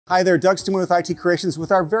Hi there, Doug Stewart with IT Creations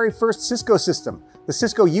with our very first Cisco system, the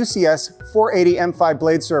Cisco UCS 480 M5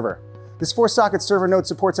 blade server. This 4-socket server node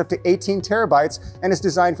supports up to 18 terabytes and is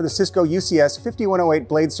designed for the Cisco UCS 5108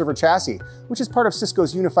 blade server chassis, which is part of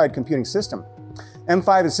Cisco's unified computing system.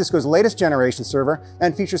 M5 is Cisco's latest generation server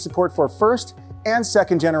and features support for first and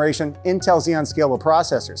second generation Intel Xeon Scalable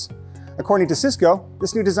processors. According to Cisco,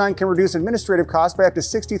 this new design can reduce administrative costs by up to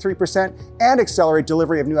 63% and accelerate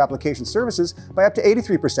delivery of new application services by up to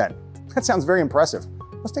 83%. That sounds very impressive.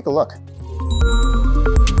 Let's take a look.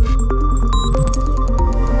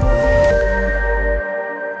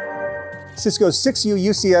 Cisco's 6U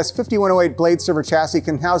UCS 5108 blade server chassis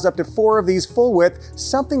can house up to 4 of these full-width,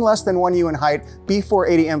 something less than 1U in height,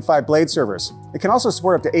 B480 M5 blade servers. It can also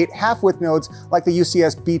support up to 8 half-width nodes like the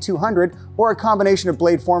UCS B200 or a combination of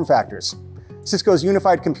blade form factors. Cisco's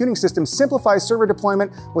unified computing system simplifies server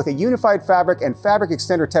deployment with a unified fabric and fabric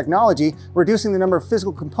extender technology, reducing the number of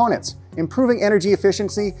physical components, improving energy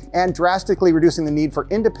efficiency, and drastically reducing the need for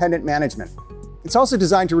independent management. It's also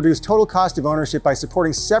designed to reduce total cost of ownership by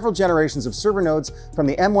supporting several generations of server nodes from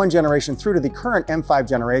the M1 generation through to the current M5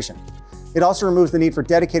 generation. It also removes the need for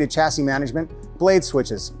dedicated chassis management, blade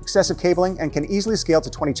switches, excessive cabling, and can easily scale to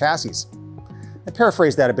 20 chassis. I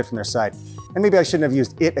paraphrased that a bit from their site, and maybe I shouldn't have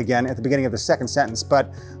used "it" again at the beginning of the second sentence,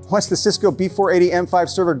 but what's the Cisco B480 M5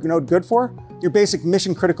 server node good for? Your basic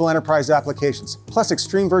mission-critical enterprise applications, plus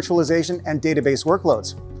extreme virtualization and database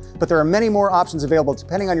workloads. But there are many more options available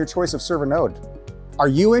depending on your choice of server node. Are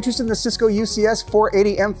you interested in the Cisco UCS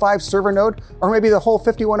 480 M5 server node, or maybe the whole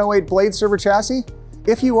 5108 blade server chassis?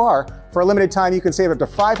 If you are, for a limited time you can save up to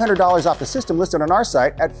 $500 off the system listed on our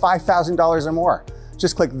site at $5,000 or more.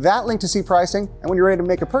 Just click that link to see pricing, and when you're ready to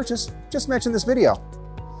make a purchase, just mention this video.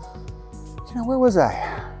 Where was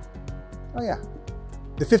I? Oh yeah.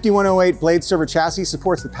 The 5108 blade server chassis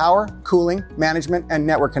supports the power, cooling, management, and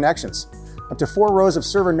network connections. Up to 4 rows of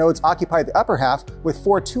server nodes occupy the upper half, with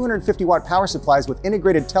 4 250-watt power supplies with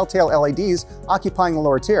integrated telltale LEDs occupying the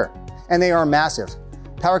lower tier. And they are massive.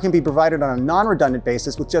 Power can be provided on a non-redundant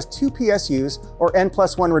basis with just 2 PSUs or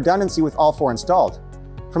N+1 redundancy with all 4 installed.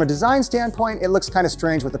 From a design standpoint, it looks kind of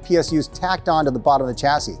strange with the PSUs tacked on to the bottom of the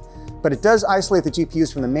chassis, but it does isolate the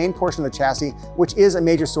GPUs from the main portion of the chassis, which is a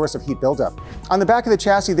major source of heat buildup. On the back of the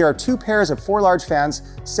chassis, there are 2 pairs of 4 large fans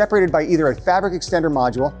separated by either a fabric extender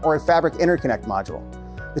module or a fabric interconnect module.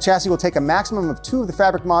 The chassis will take a maximum of 2 of the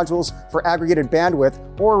fabric modules for aggregated bandwidth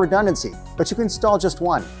or redundancy, but you can install just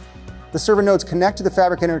 1. The server nodes connect to the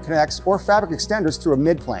fabric interconnects or fabric extenders through a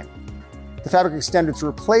mid-plane. The fabric extenders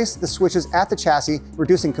replace the switches at the chassis,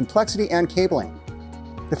 reducing complexity and cabling.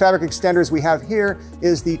 The fabric extenders we have here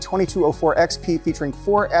is the 2204XP featuring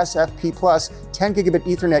 4 SFP plus 10 gigabit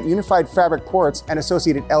Ethernet unified fabric ports and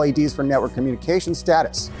associated LEDs for network communication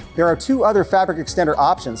status. There are 2 other fabric extender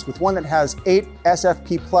options, with one that has 8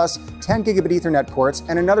 SFP plus 10 gigabit Ethernet ports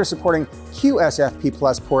and another supporting QSFP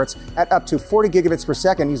plus ports at up to 40 gigabits per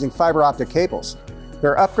second using fiber optic cables.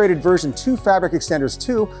 There are upgraded version 2 fabric extenders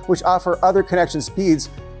too, which offer other connection speeds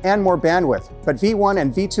and more bandwidth, but V1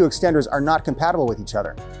 and V2 extenders are not compatible with each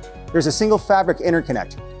other. There's a single fabric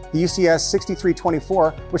interconnect, the UCS 6324,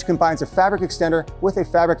 which combines a fabric extender with a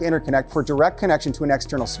fabric interconnect for direct connection to an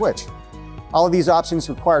external switch. All of these options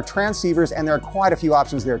require transceivers, and there are quite a few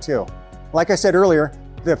options there too. Like I said earlier,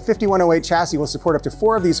 the 5108 chassis will support up to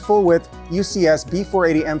 4 of these full-width UCS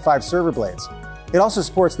B480 M5 server blades. It also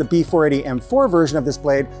supports the B480 M4 version of this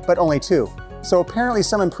blade, but only 2, so apparently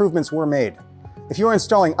some improvements were made. If you are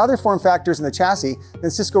installing other form factors in the chassis,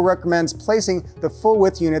 then Cisco recommends placing the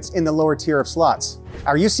full-width units in the lower tier of slots.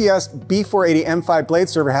 Our UCS B480 M5 blade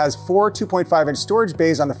server has 4 2.5-inch storage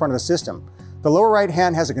bays on the front of the system. The lower right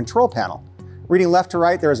hand has a control panel. Reading left to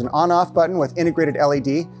right, there is an on-off button with integrated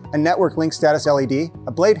LED, a network link status LED,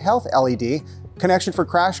 a blade health LED, connection for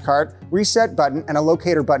crash cart, reset button, and a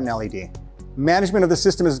locator button LED. Management of the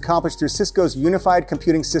system is accomplished through Cisco's Unified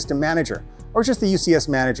Computing System Manager, or just the UCS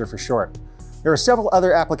Manager for short. There are several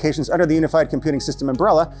other applications under the Unified Computing System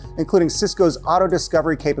umbrella, including Cisco's Auto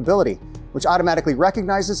Discovery capability, which automatically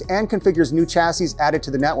recognizes and configures new chassis added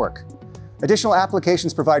to the network. Additional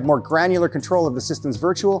applications provide more granular control of the system's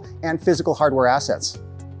virtual and physical hardware assets.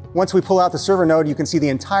 Once we pull out the server node, you can see the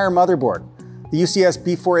entire motherboard. The UCS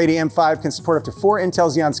B480 M5 can support up to 4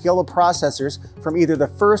 Intel Xeon Scalable processors from either the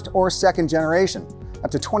first or second generation,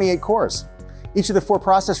 up to 28 cores. Each of the 4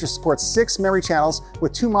 processors supports 6 memory channels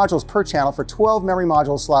with 2 modules per channel for 12 memory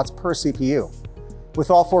module slots per CPU. With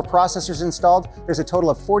all 4 processors installed, there's a total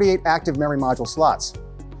of 48 active memory module slots.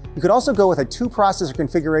 You could also go with a 2-processor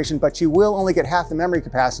configuration, but you will only get half the memory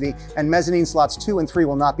capacity, and mezzanine slots 2 and 3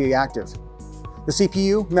 will not be active. The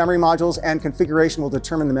CPU, memory modules, and configuration will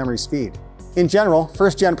determine the memory speed. In general,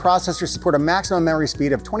 first-gen processors support a maximum memory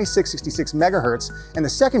speed of 2666 MHz, and the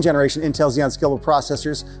second-generation Intel Xeon Scalable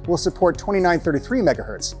processors will support 2933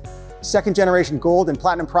 MHz. Second-generation Gold and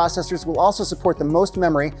Platinum processors will also support the most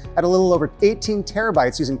memory at a little over 18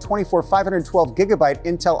 terabytes using 24 512GB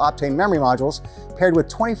Intel Optane memory modules paired with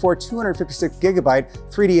 24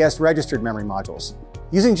 256GB 3DS registered memory modules.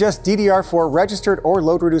 Using just DDR4 registered or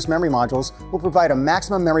load-reduced memory modules will provide a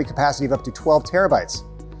maximum memory capacity of up to 12 terabytes.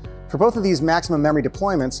 For both of these maximum memory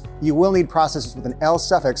deployments, you will need processors with an L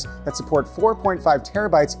suffix that support 4.5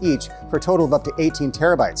 terabytes each for a total of up to 18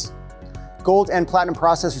 terabytes. Gold and Platinum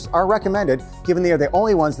processors are recommended given they are the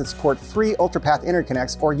only ones that support 3 ultrapath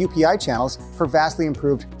interconnects or UPI channels for vastly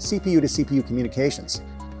improved CPU to CPU communications.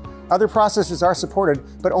 Other processors are supported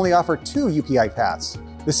but only offer 2 UPI paths.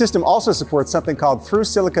 The system also supports something called Through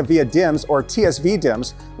Silica Via DIMMs or TSV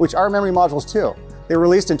DIMMs, which are memory modules too. They were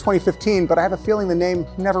released in 2015, but I have a feeling the name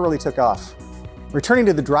never really took off. Returning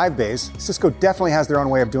to the drive bays, Cisco definitely has their own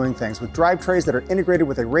way of doing things with drive trays that are integrated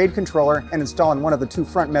with a RAID controller and install in one of the 2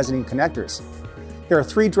 front mezzanine connectors. There are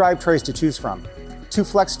 3 drive trays to choose from. 2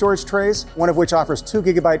 flex storage trays, one of which offers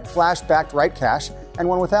 2GB flash-backed write cache and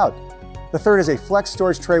one without. The third is a flex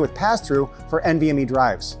storage tray with pass-through for NVMe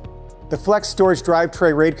drives. The Flex Storage Drive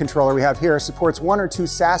Tray RAID controller we have here supports 1 or 2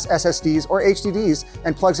 SAS SSDs or HDDs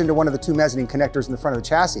and plugs into one of the 2 mezzanine connectors in the front of the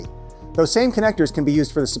chassis. Those same connectors can be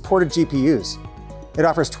used for the supported GPUs. It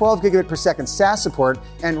offers 12 gigabit per second SAS support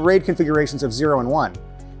and RAID configurations of 0 and 1.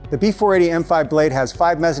 The B480 M5 blade has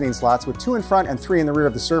 5 mezzanine slots with 2 in front and 3 in the rear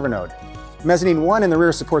of the server node. Mezzanine 1 in the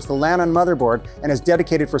rear supports the LAN on motherboard and is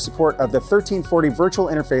dedicated for support of the 1340 virtual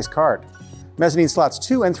interface card. Mezzanine slots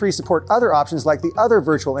 2 and 3 support other options like the other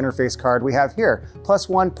virtual interface card we have here, plus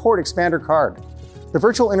 1 port expander card. The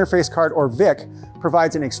virtual interface card, or VIC,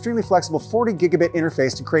 provides an extremely flexible 40 gigabit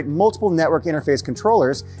interface to create multiple network interface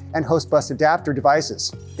controllers and host bus adapter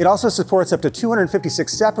devices. It also supports up to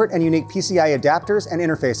 256 separate and unique PCI adapters and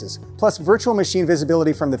interfaces, plus virtual machine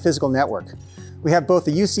visibility from the physical network. We have both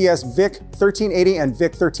the UCS VIC 1380 and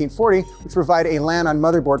VIC 1340, which provide a LAN on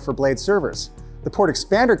motherboard for blade servers. The port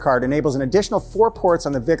expander card enables an additional 4 ports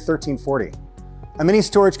on the VIC 1340. A mini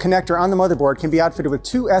storage connector on the motherboard can be outfitted with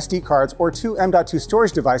 2 SD cards or 2 M.2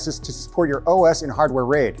 storage devices to support your OS and hardware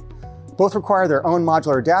RAID. Both require their own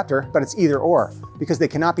modular adapter, but it's either or, because they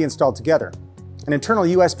cannot be installed together. An internal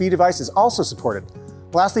USB device is also supported.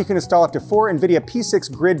 Lastly, you can install up to 4 NVIDIA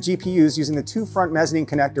P6 Grid GPUs using the 2 front mezzanine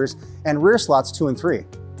connectors and rear slots 2 and 3.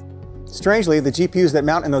 Strangely, the GPUs that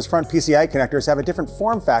mount in those front PCI connectors have a different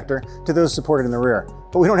form factor to those supported in the rear,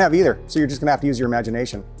 but we don't have either, so you're just gonna have to use your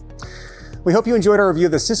imagination. We hope you enjoyed our review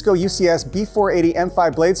of the Cisco UCS B480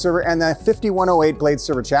 M5 blade server and the 5108 blade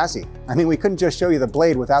server chassis. I mean, we couldn't just show you the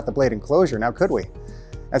blade without the blade enclosure, now could we?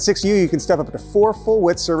 At 6U, you can stuff up to 4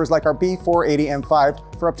 full-width servers like our B480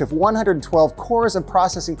 M5 for up to 112 cores of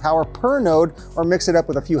processing power per node, or mix it up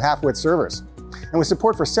with a few half-width servers. And with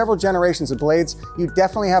support for several generations of blades, you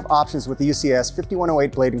definitely have options with the UCS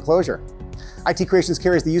 5108 blade enclosure. IT Creations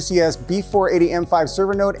carries the UCS B480 M5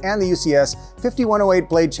 server node and the UCS 5108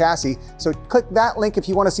 blade chassis, so click that link if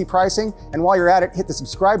you want to see pricing, and while you're at it, hit the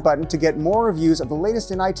subscribe button to get more reviews of the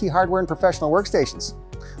latest in IT hardware and professional workstations.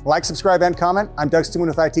 Like, subscribe, and comment. I'm Doug Stuman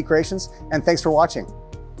with IT Creations, and thanks for watching.